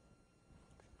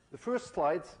 The first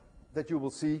slide that you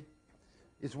will see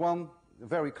is one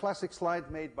very classic slide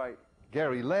made by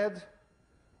Gary Ladd,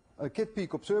 at Kitt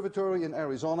Peak Observatory in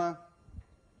Arizona.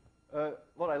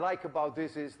 What I like about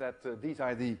this is that these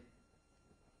are the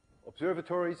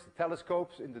observatories, the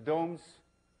telescopes in the domes.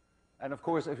 And of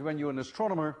course, when you're an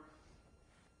astronomer,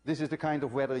 this is the kind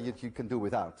of weather that you can do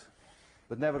without.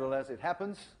 But nevertheless, it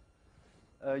happens.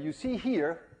 You see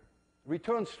here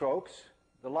return strokes.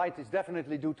 The light is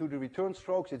definitely due to the return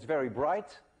strokes. It's very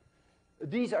bright.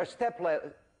 These are step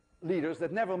leaders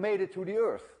that never made it to the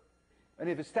Earth. And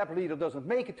if a step leader doesn't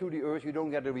make it to the Earth, you don't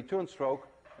get a return stroke.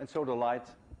 And so the light,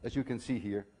 as you can see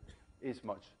here, is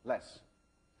much less.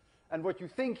 And what you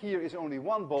think here is only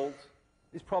one bolt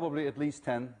is probably at least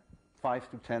 10, 5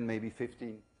 to 10, maybe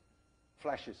 15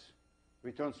 flashes,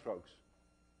 return strokes.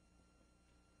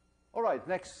 All right,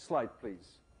 next slide, please.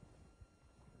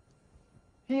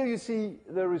 Here you see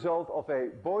the result of a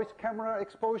Boyce camera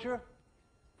exposure.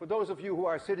 For those of you who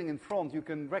are sitting in front, you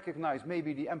can recognize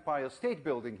maybe the Empire State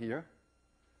Building here.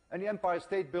 And the Empire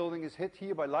State Building is hit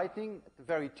here by lightning at the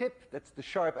very tip. That's the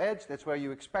sharp edge. That's where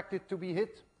you expect it to be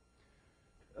hit.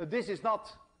 This is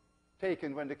not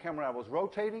taken when the camera was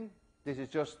rotating. This is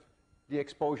just the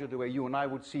exposure the way you and I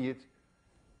would see it.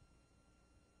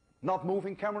 Not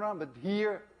moving camera, but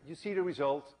here you see the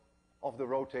result of the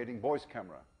rotating Boyce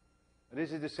camera. And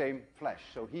this is the same flash.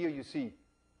 So here you see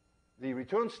the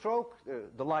return stroke.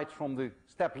 The light from the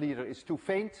step leader is too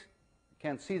faint. You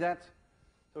can't see that.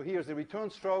 So here's the return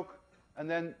stroke. And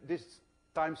then this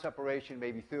time separation,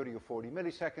 maybe 30 or 40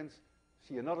 milliseconds.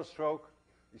 See another stroke.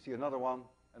 You see another one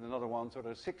and another one. So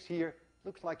there's 6 here.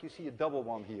 Looks like you see a double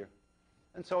one here.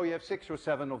 And so you have 6 or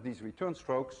 7 of these return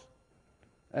strokes.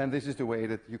 And this is the way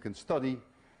that you can study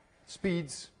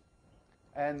speeds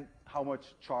and how much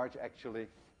charge actually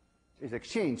is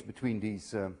exchanged between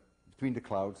these, between the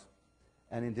clouds,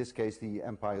 and in this case the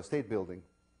Empire State Building.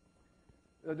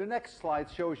 The next slide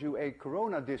shows you a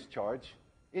corona discharge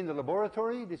in the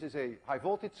laboratory. This is a high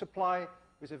voltage supply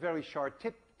with a very sharp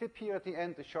tip here at the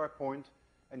end, a sharp point.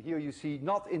 And here you see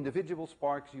not individual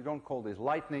sparks. You don't call this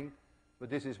lightning, but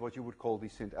this is what you would call the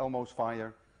St. Elmo's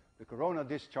fire. The corona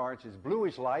discharge is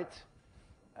bluish light,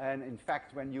 and in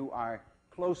fact when you are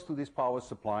close to this power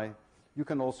supply, you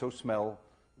can also smell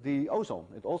the ozone.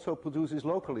 It also produces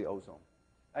locally ozone.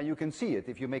 And you can see it.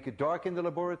 If you make it dark in the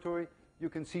laboratory, you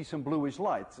can see some bluish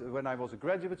light. When I was a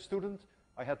graduate student,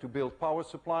 I had to build power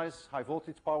supplies, high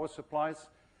voltage power supplies,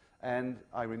 and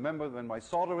I remember when my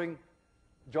soldering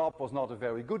job was not a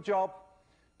very good job.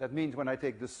 That means when I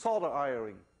take the solder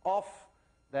iron off,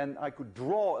 then I could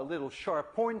draw a little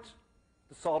sharp point,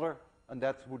 the solder, and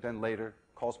that would then later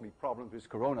cause me problems with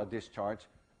corona discharge.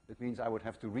 That means I would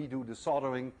have to redo the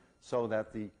soldering so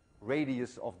that the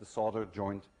radius of the solder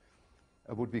joint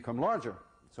would become larger,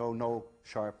 so no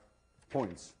sharp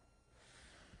points.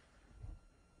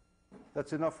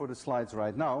 That's enough for the slides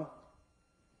right now.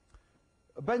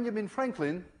 Benjamin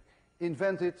Franklin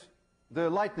invented the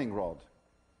lightning rod.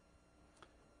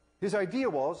 His idea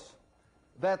was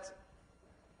that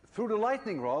through the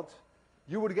lightning rod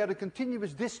you would get a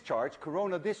continuous discharge,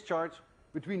 corona discharge,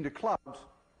 between the cloud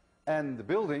and the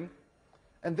building,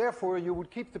 and therefore you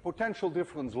would keep the potential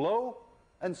difference low,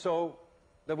 and so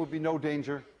there would be no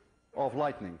danger of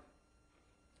lightning.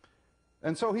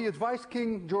 And so he advised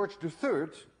King George III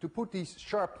to put these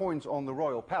sharp points on the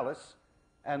royal palace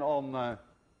and on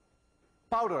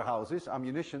powder houses,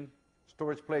 ammunition,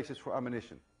 storage places for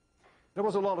ammunition. There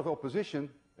was a lot of opposition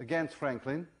against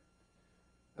Franklin.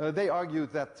 They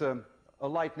argued that a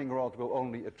lightning rod will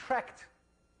only attract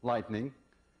lightning,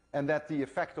 and that the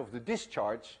effect of the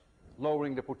discharge,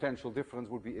 lowering the potential difference,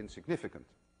 would be insignificant.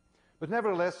 But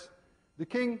nevertheless, the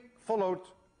king followed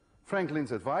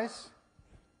Franklin's advice,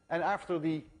 and after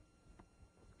the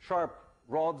sharp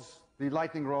rods, the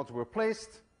lightning rods were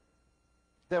placed,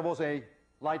 there was a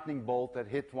lightning bolt that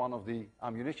hit one of the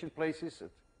ammunition places at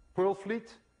Pearl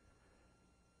Fleet,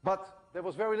 but there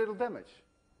was very little damage.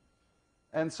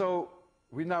 And so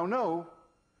we now know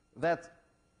that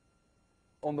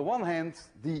on the one hand,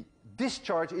 the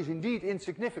discharge is indeed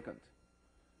insignificant.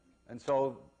 And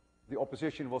so the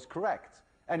opposition was correct.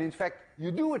 And in fact,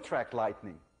 you do attract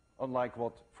lightning, unlike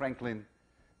what Franklin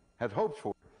had hoped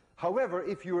for. However,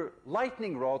 if your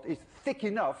lightning rod is thick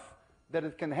enough that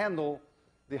it can handle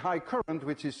the high current,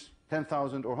 which is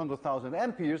 10,000 or 100,000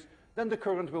 amperes, then the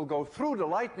current will go through the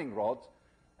lightning rod,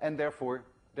 and therefore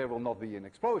there will not be an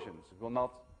explosion. It will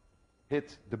not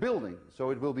hit the building,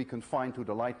 so it will be confined to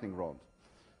the lightning rod.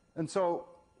 And so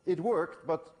it worked,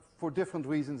 but for different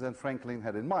reasons than Franklin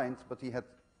had in mind, but he had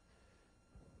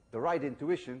the right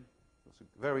intuition. He was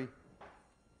a very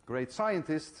great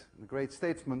scientist, a great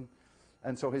statesman,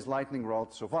 and so his lightning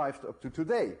rod survived up to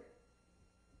today.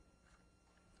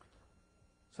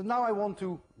 So now I want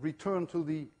to return to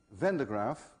the Van de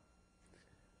Graaff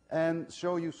and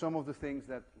show you some of the things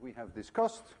that we have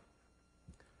discussed.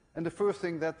 And the first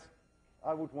thing that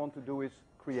I would want to do is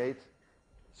create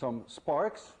some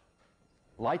sparks,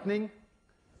 lightning.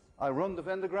 I run the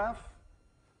Van de Graaff,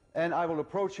 and I will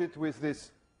approach it with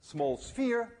this small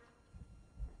sphere,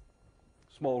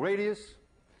 small radius,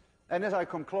 and as I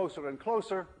come closer and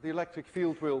closer, the electric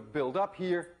field will build up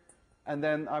here, and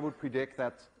then I would predict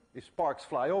that if sparks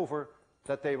fly over,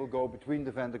 that they will go between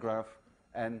the Van de Graaff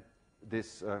and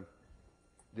this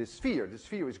sphere. The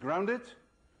sphere is grounded,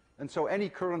 and so any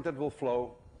current that will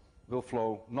flow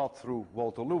not through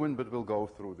Walter Lewin, but will go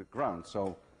through the ground.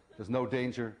 So there's no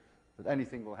danger that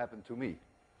anything will happen to me,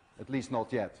 at least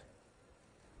not yet.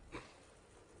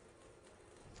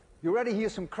 You already hear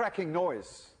some cracking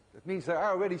noise. That means there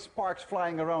are already sparks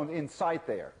flying around inside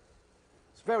there.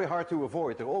 It's very hard to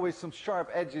avoid. There are always some sharp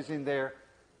edges in there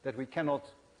that we cannot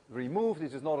remove.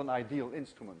 This is not an ideal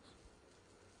instrument.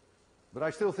 But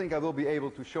I still think I will be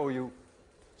able to show you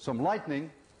some lightning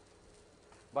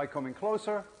by coming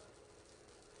closer.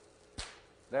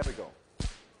 There we go.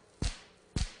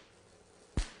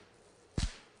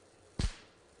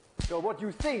 So what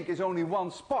you think is only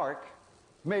one spark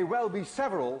may well be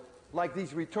several, like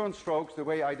these return strokes, the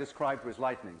way I described with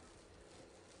lightning.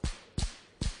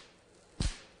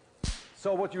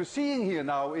 So what you're seeing here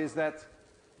now is that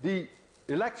the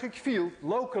electric field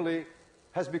locally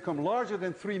has become larger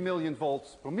than 3 million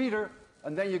volts per meter,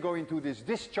 and then you go into this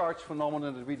discharge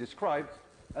phenomenon that we described,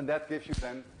 and that gives you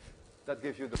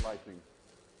the lightning.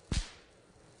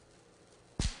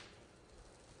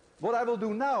 What I will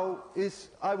do now is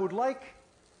I would like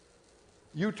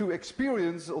you to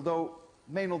experience, although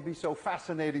it may not be so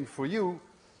fascinating for you,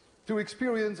 to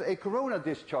experience a corona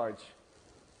discharge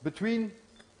between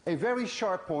a very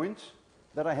sharp point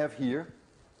that I have here,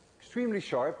 extremely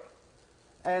sharp,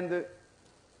 and the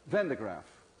Van de Graaff.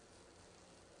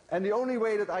 And the only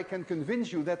way that I can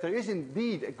convince you that there is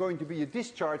indeed going to be a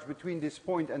discharge between this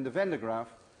point and the Van de Graaff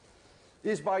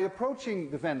is by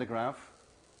approaching the Van de Graaff,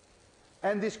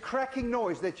 and this cracking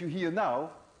noise that you hear now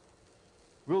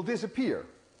will disappear.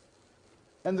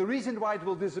 And the reason why it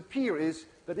will disappear is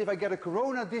that if I get a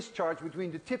corona discharge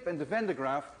between the tip and the Van de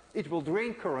Graaff, it will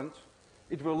drain current,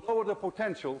 it will lower the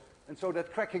potential, and so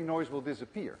that cracking noise will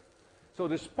disappear. So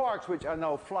the sparks which are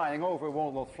now flying over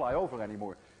will not fly over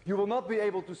anymore. You will not be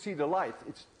able to see the light.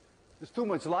 There's too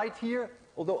much light here,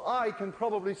 although I can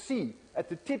probably see at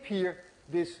the tip here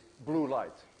this blue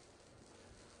light.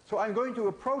 So I'm going to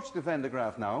approach the Van de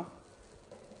Graaff now.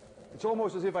 It's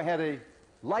almost as if I had a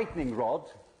lightning rod,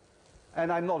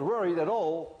 and I'm not worried at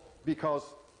all, because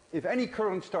if any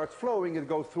current starts flowing, it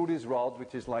goes through this rod,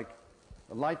 which is like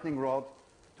a lightning rod,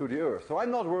 to the earth. So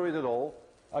I'm not worried at all.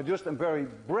 I just am very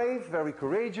brave, very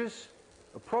courageous,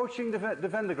 approaching the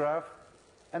Van de Graaff,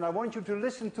 and I want you to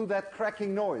listen to that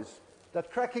cracking noise.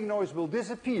 That cracking noise will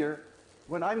disappear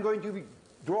when I'm going to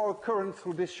draw a current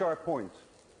through this sharp point.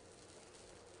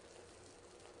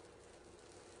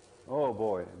 Oh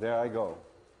boy, there I go.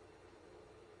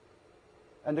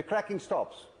 And the cracking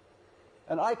stops.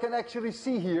 And I can actually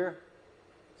see here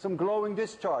some glowing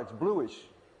discharge, bluish.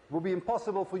 It will be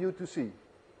impossible for you to see.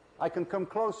 I can come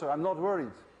closer, I'm not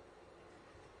worried.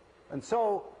 And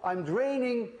so I'm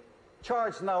draining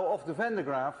charge now of the Van de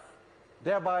Graaff,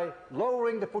 thereby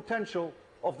lowering the potential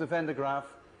of the Van de Graaff.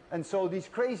 And so these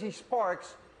crazy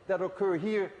sparks that occur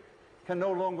here can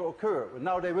no longer occur. But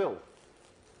now they will.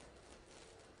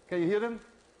 Can you hear them?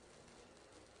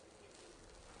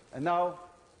 And now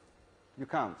you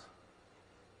can't.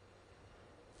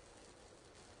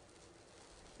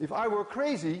 If I were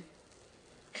crazy,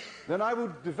 then I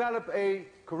would develop a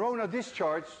corona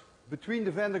discharge between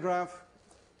the Van de Graaff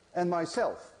and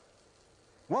myself.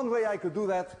 One way I could do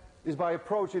that is by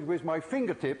approaching it with my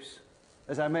fingertips,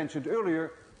 as I mentioned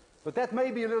earlier, but that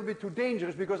may be a little bit too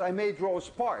dangerous because I may draw a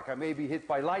spark. I may be hit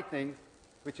by lightning,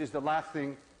 which is the last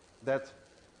thing that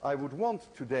I would want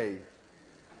today.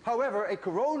 However, a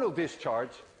coronal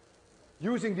discharge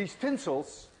using these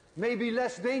tinsels may be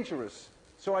less dangerous.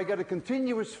 So I get a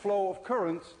continuous flow of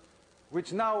current,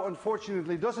 which now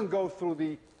unfortunately doesn't go through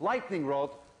the lightning rod,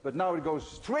 but now it goes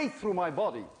straight through my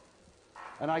body.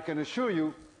 And I can assure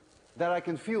you that I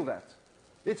can feel that.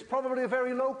 It's probably a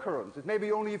very low current. It may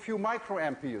be only a few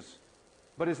microamperes,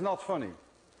 but it's not funny.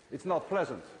 It's not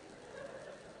pleasant.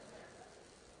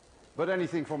 But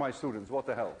anything for my students, what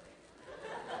the hell.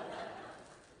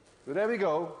 So there we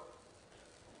go.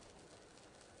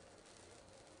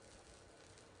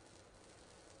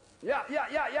 Yeah.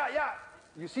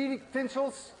 You see the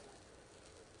tinsels?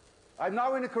 I'm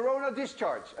now in a corona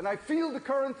discharge, and I feel the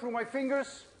current through my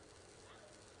fingers.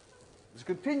 It's a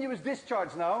continuous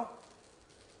discharge now.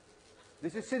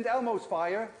 This is St. Elmo's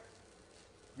fire.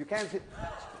 You can't see.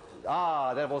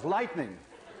 Ah, that was lightning.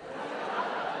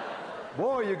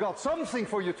 Boy, you got something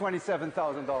for your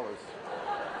 $27,000.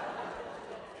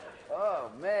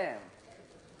 Oh, man.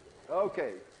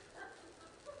 Okay.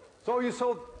 So you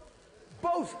saw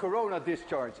both corona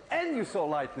discharge and you saw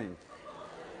lightning.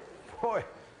 Boy,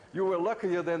 you were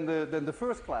luckier than the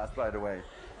first class, by the way.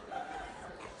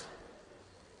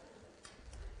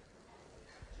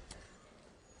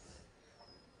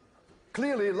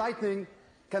 Clearly, lightning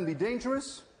can be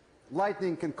dangerous.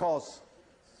 Lightning can cause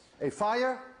a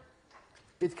fire.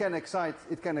 It can excite,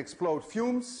 it can explode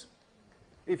fumes.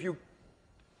 If you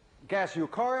gas your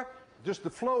car, just the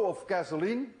flow of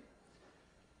gasoline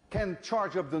can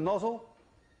charge up the nozzle.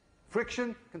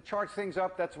 Friction can charge things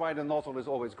up. That's why the nozzle is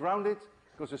always grounded,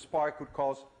 because a spark could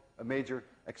cause a major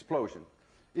explosion.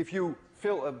 If you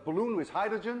fill a balloon with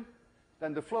hydrogen,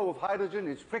 then the flow of hydrogen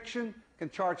is friction,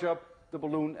 can charge up the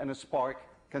balloon, and a spark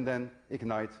can then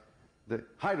ignite the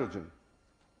hydrogen.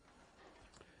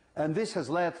 And this has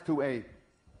led to a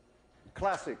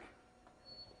classic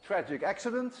tragic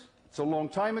accident. It's a long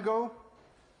time ago,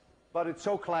 but it's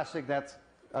so classic that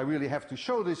I really have to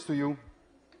show this to you.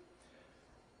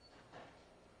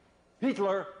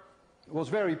 Hitler was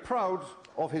very proud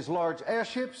of his large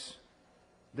airships.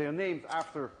 They are named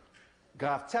after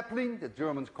Graf Zeppelin. The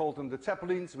Germans called them the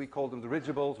Zeppelins. We called them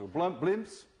dirigibles or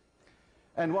blimps.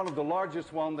 And one of the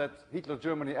largest one that Hitler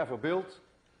Germany ever built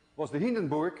was the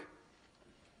Hindenburg,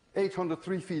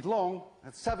 803 feet long,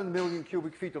 had 7 million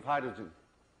cubic feet of hydrogen.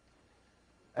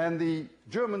 And the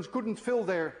Germans couldn't fill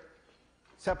their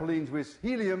Zeppelins with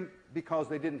helium because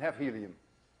they didn't have helium.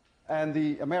 And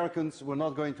the Americans were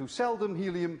not going to sell them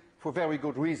helium for very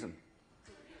good reason.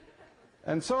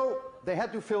 And so they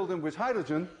had to fill them with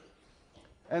hydrogen.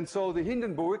 And so the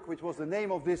Hindenburg, which was the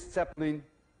name of this Zeppelin,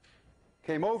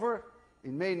 came over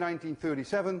in May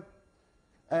 1937,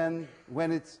 and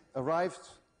when it arrived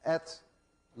at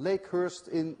Lakehurst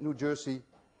in New Jersey,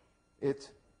 it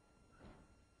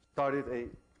started a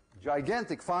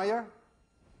gigantic fire.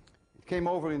 It came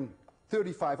over in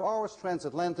 35 hours,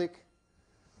 transatlantic,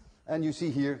 and you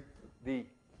see here the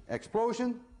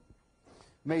explosion,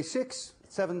 May 6,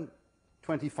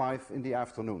 7:25 in the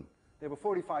afternoon. There were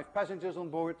 45 passengers on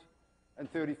board,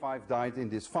 and 35 died in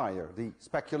this fire. The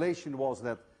speculation was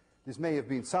that this may have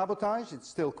been sabotage. It's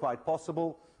still quite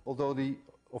possible, although the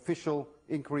official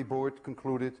inquiry board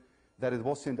concluded that it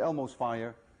was St. Elmo's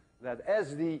fire, that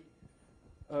as the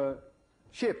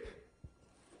ship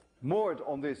moored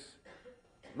on this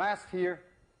mast here,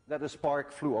 that a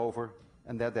spark flew over,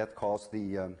 and that caused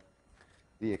the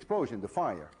explosion, the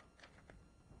fire.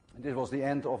 And this was the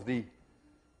end of the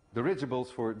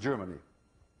dirigibles for Germany.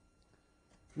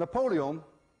 Napoleon,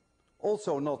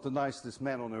 also not the nicest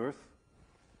man on earth,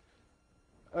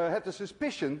 had the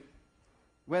suspicion,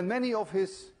 when many of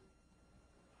his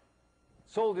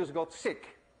soldiers got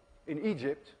sick in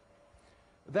Egypt,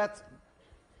 that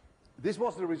this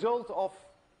was the result of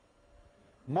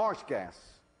marsh gas.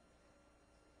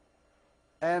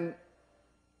 And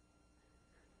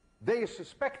they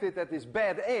suspected that this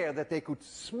bad air that they could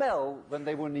smell when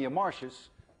they were near marshes,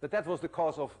 that was the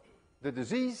cause of the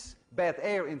disease. Bad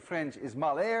air in French is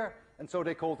malaire, and so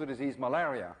they called the disease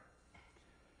malaria.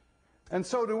 And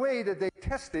so the way that they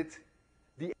tested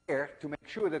the air to make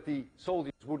sure that the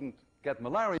soldiers wouldn't get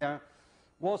malaria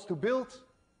was to build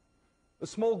a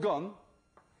small gun,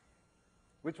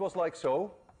 which was like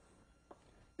so.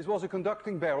 This was a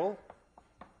conducting barrel,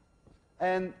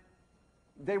 and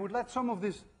they would let some of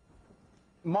this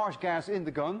marsh gas in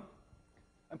the gun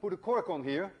and put a cork on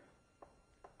here,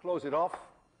 close it off,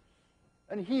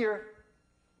 and here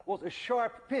was a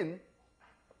sharp pin.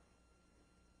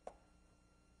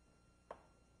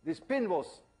 This pin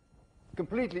was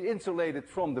completely insulated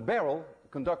from the barrel, the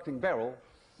conducting barrel,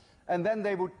 and then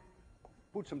they would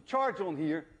put some charge on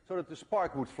here so that the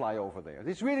spark would fly over there.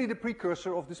 It's really the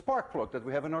precursor of the spark plug that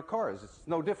we have in our cars. It's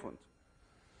no different.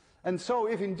 And so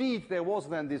if indeed there was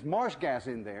then this marsh gas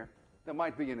in there, there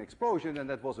might be an explosion, and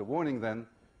that was a warning then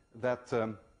that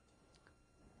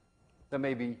there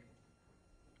may be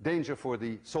danger for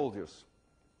the soldiers.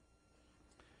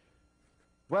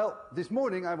 Well, this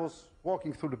morning I was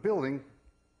walking through the building.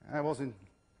 I was in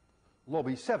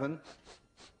lobby 7,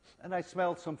 and I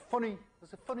smelled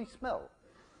there's a funny smell.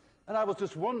 And I was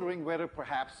just wondering whether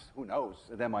perhaps, who knows,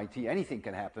 at MIT anything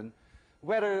can happen,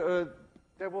 whether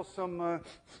there was some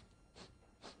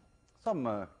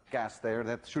gas there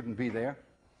that shouldn't be there.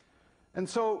 And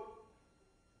so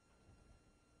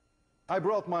I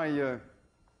brought my,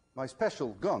 my special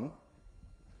gun,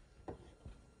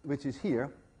 which is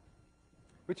here,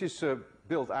 which is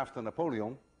built after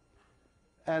Napoleon.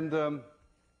 And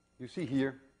you see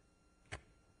here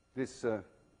this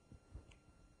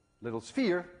little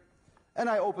sphere. And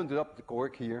I opened it up, the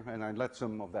cork here, and I let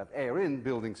some of that air in,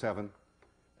 building 7.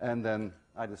 And then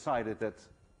I decided that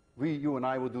you and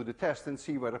I will do the test and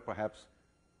see whether perhaps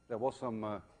there was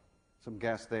some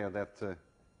gas there that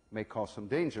may cause some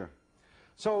danger.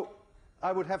 So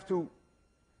I would have to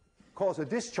cause a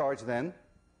discharge then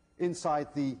inside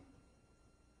the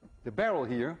barrel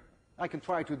here. I can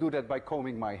try to do that by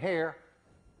combing my hair,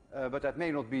 but that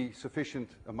may not be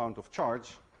sufficient amount of charge.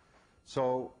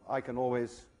 So I can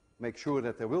always make sure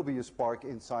that there will be a spark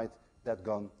inside that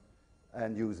gun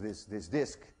and use this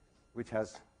disc, which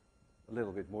has a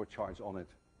little bit more charge on it.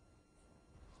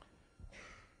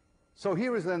 So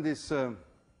here is then this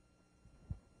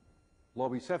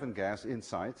lobby 7 gas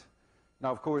inside.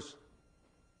 Now, of course,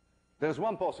 there's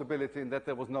one possibility in that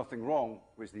there was nothing wrong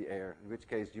with the air, in which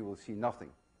case you will see nothing.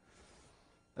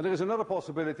 And there is another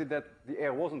possibility that the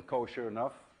air wasn't kosher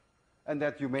enough, and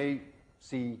that you may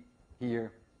see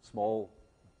here small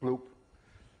bloop.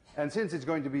 And since it's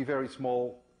going to be very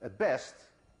small at best,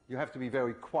 you have to be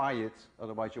very quiet,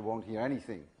 otherwise you won't hear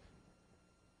anything.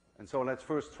 And so let's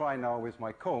first try now with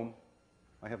my comb.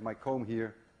 I have my comb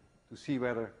here to see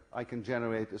whether I can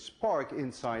generate a spark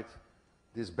inside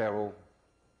this barrel.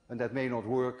 And that may not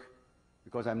work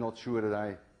because I'm not sure that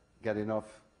I get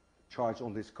enough charge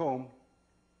on this comb.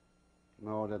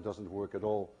 No, that doesn't work at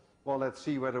all. Well, let's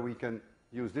see whether we can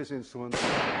use this instrument.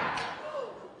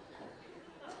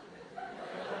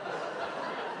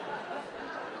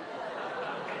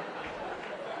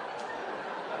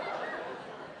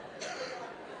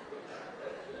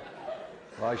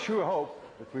 Well, I sure hope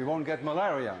that we won't get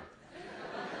malaria.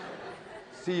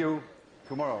 See you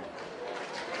tomorrow.